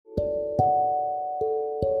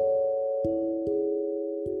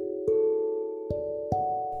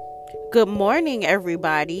Good morning,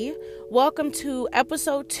 everybody. Welcome to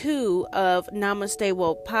episode 2 of Namaste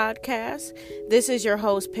Woke Podcast. This is your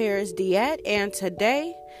host, Paris Diet, and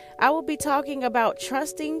today I will be talking about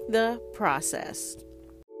trusting the process.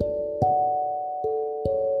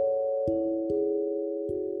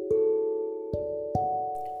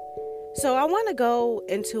 So I want to go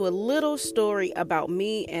into a little story about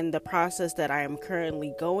me and the process that I am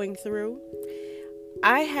currently going through.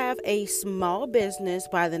 I have a small business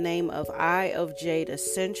by the name of Eye of Jade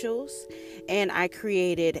Essentials, and I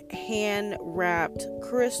created hand-wrapped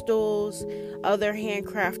crystals, other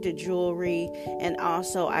handcrafted jewelry, and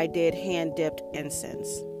also I did hand-dipped incense.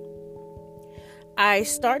 I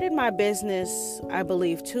started my business, I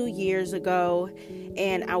believe, 2 years ago,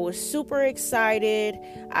 and I was super excited.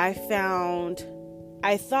 I thought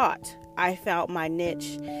I found my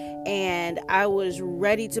niche, and I was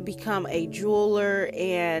ready to become a jeweler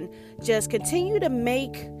and just continue to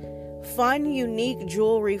make fun, unique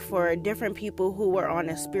jewelry for different people who were on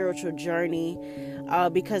a spiritual journey,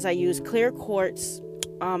 because I use clear quartz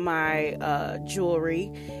on my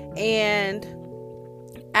jewelry. And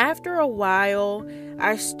after a while,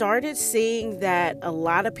 I started seeing that a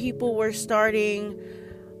lot of people were starting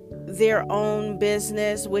their own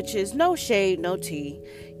business, which is no shade, no tea.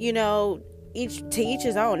 You know, each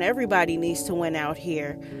his own. Everybody needs to win out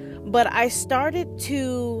here. But I started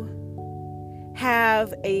to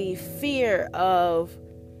have a fear of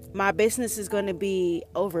my business is going to be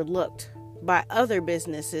overlooked by other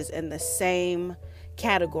businesses in the same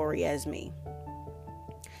category as me.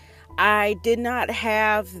 I did not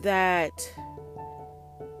have that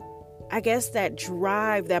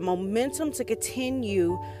drive, that momentum to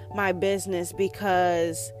continue my business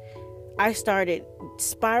because I started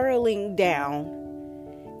spiraling down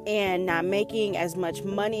and not making as much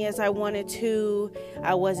money as I wanted to.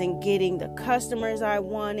 I wasn't getting the customers I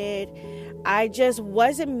wanted. I just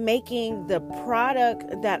wasn't making the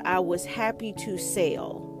product that I was happy to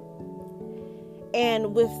sell.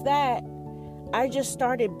 And with that, I just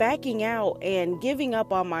started backing out and giving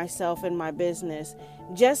up on myself and my business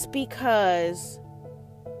just because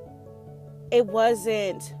it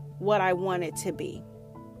wasn't what I wanted to be.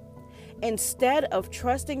 Instead of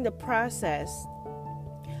trusting the process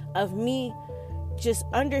of me just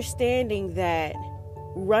understanding that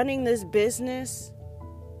running this business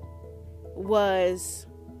was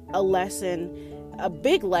a lesson, a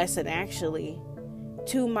big lesson actually,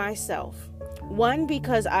 to myself. One,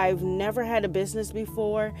 because I've never had a business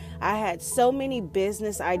before. I had so many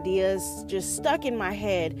business ideas just stuck in my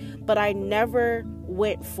head, but I never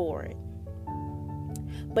went for it.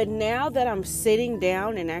 But now that I'm sitting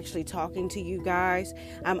down and actually talking to you guys,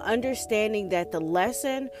 I'm understanding that the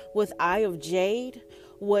lesson with Eye of Jade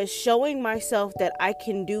was showing myself that I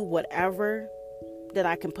can do whatever that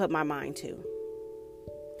I can put my mind to.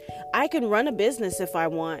 I can run a business if I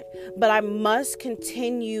want, but I must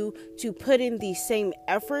continue to put in the same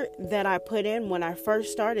effort that I put in when I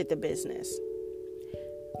first started the business.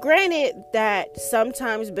 Granted that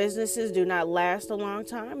sometimes businesses do not last a long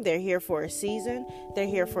time. They're here for a season. They're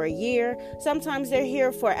here for a year. Sometimes they're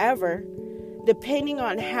here forever, depending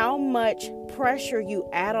on how much pressure you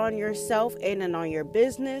add on yourself and on your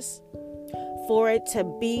business for it to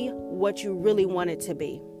be what you really want it to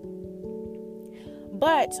be.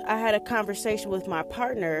 But I had a conversation with my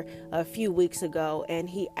partner a few weeks ago, and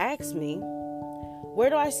he asked me, where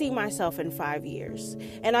do I see myself in 5 years?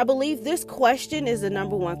 And I believe this question is the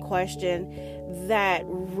number one question that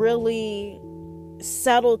really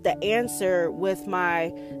settled the answer with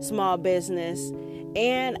my small business.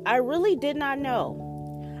 And I really did not know.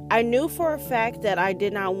 I knew for a fact that I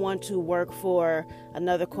did not want to work for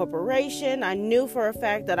another corporation. I knew for a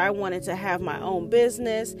fact that I wanted to have my own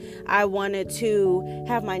business. I wanted to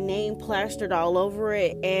have my name plastered all over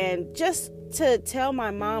it. And just to tell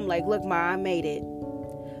my mom, like, look, Ma, I made it.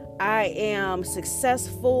 I am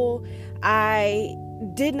successful. I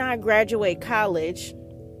did not graduate college.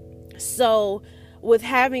 So with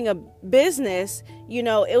having a business, it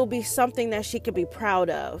will be something that she could be proud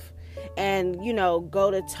of. And,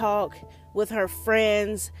 go to talk with her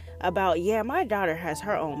friends about, yeah, my daughter has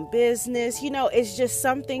her own business. It's just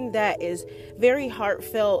something that is very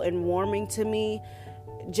heartfelt and warming to me,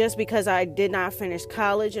 just because I did not finish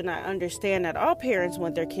college, and I understand that all parents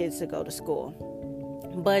want their kids to go to school.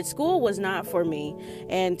 But school was not for me.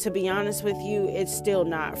 And to be honest with you, it's still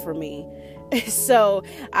not for me. So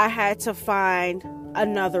I had to find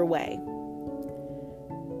another way.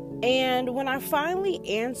 And when I finally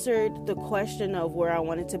answered the question of where I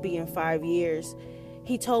wanted to be in 5 years,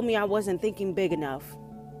 he told me I wasn't thinking big enough.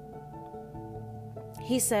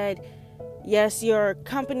 He said, Yes, your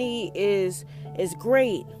company is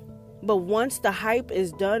great, but once the hype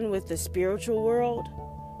is done with the spiritual world,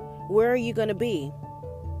 where are you going to be?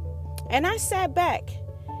 And I sat back.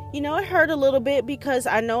 It hurt a little bit because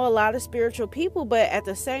I know a lot of spiritual people, but at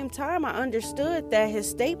the same time, I understood that his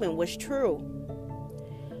statement was true.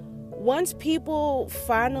 Once people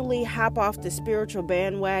finally hop off the spiritual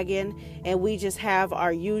bandwagon and we just have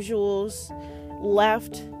our usuals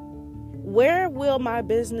left, where will my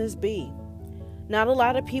business be? Not a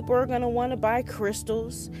lot of people are going to want to buy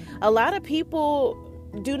crystals. A lot of people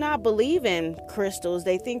do not believe in crystals.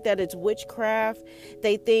 They think that it's witchcraft.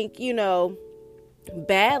 They think,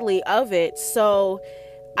 badly of it. So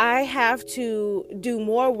I have to do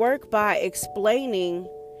more work by explaining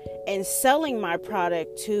and selling my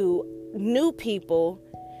product to new people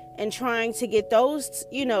and trying to get them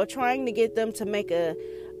to make a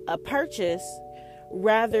purchase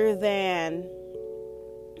rather than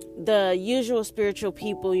the usual spiritual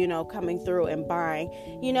people, coming through and buying.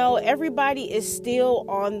 Everybody is still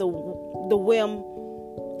on the whim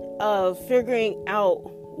of figuring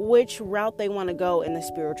out which route they want to go in the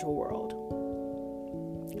spiritual world.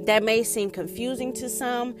 That may seem confusing to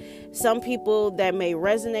some people that may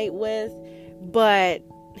resonate with, but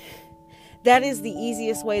that is the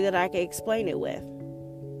easiest way that I can explain it with.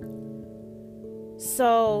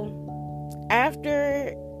 So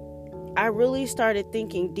after I really started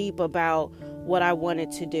thinking deep about what I wanted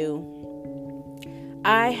to do,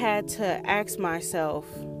 I had to ask myself,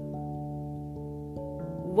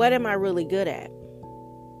 what am I really good at?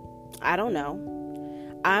 I don't know.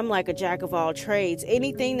 I'm like a jack of all trades.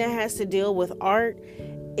 Anything that has to deal with art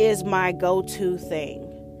is my go-to thing.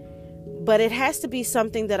 But it has to be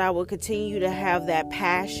something that I will continue to have that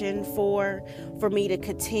passion for me to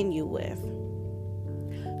continue with.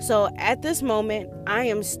 So at this moment, I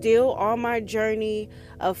am still on my journey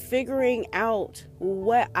of figuring out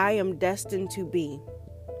what I am destined to be.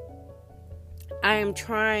 I am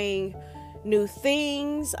trying new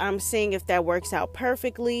things. I'm seeing if that works out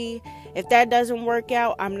perfectly. If that doesn't work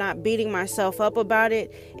out, I'm not beating myself up about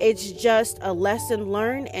it. It's just a lesson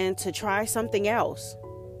learned and to try something else.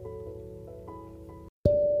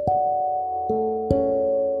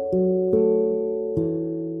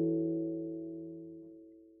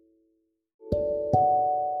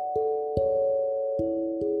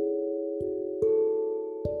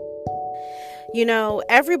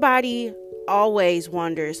 Everybody always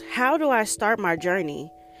wonders, how do I start my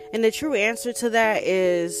journey? And the true answer to that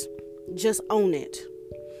is just own it.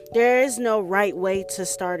 There is no right way to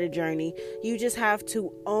start a journey. You just have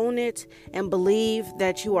to own it and believe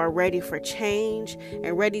that you are ready for change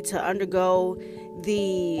and ready to undergo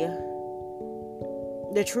the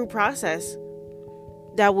true process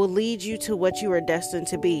that will lead you to what you are destined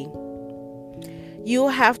to be. You'll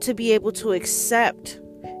have to be able to accept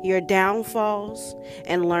your downfalls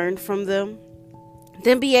and learn from them.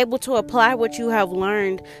 Then be able to apply what you have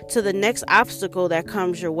learned to the next obstacle that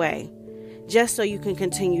comes your way, just so you can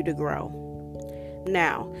continue to grow.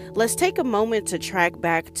 Now, let's take a moment to track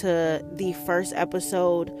back to the first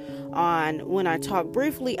episode on when I talked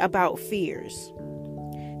briefly about fears.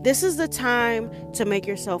 This is the time to make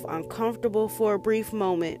yourself uncomfortable for a brief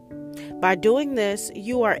moment. By doing this,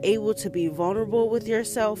 you are able to be vulnerable with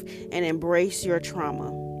yourself and embrace your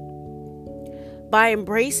trauma. By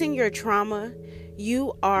embracing your trauma,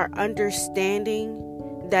 you are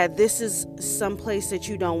understanding that this is some place that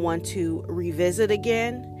you don't want to revisit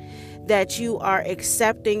again, that you are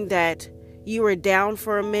accepting that you were down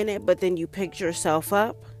for a minute, but then you picked yourself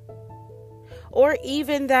up, or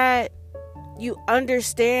even that you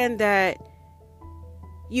understand that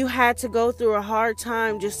you had to go through a hard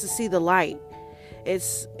time just to see the light.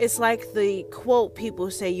 It's like the quote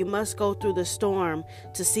people say, you must go through the storm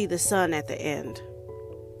to see the sun at the end.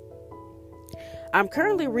 I'm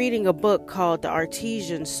currently reading a book called The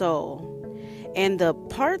Artesian Soul, and the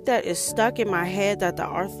part that is stuck in my head that the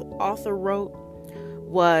author wrote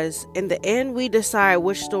was, in the end, we decide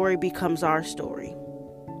which story becomes our story.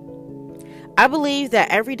 I believe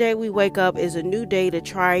that every day we wake up is a new day to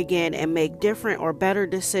try again and make different or better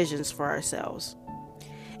decisions for ourselves.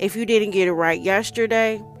 If you didn't get it right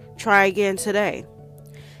yesterday, try again today.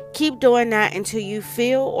 Keep doing that until you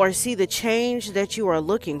feel or see the change that you are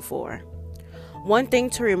looking for. One thing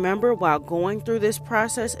to remember while going through this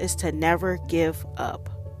process is to never give up.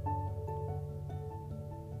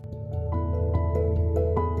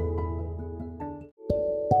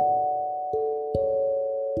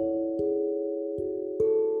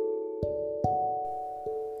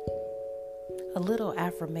 A little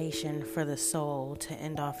affirmation for the soul to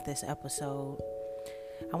end off this episode.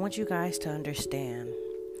 I want you guys to understand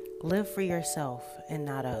Live for yourself and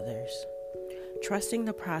not others. Trusting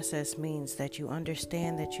the process means that you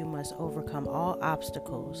understand that you must overcome all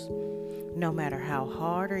obstacles, no matter how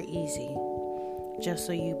hard or easy, just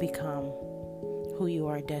so you become who you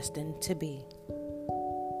are destined to be.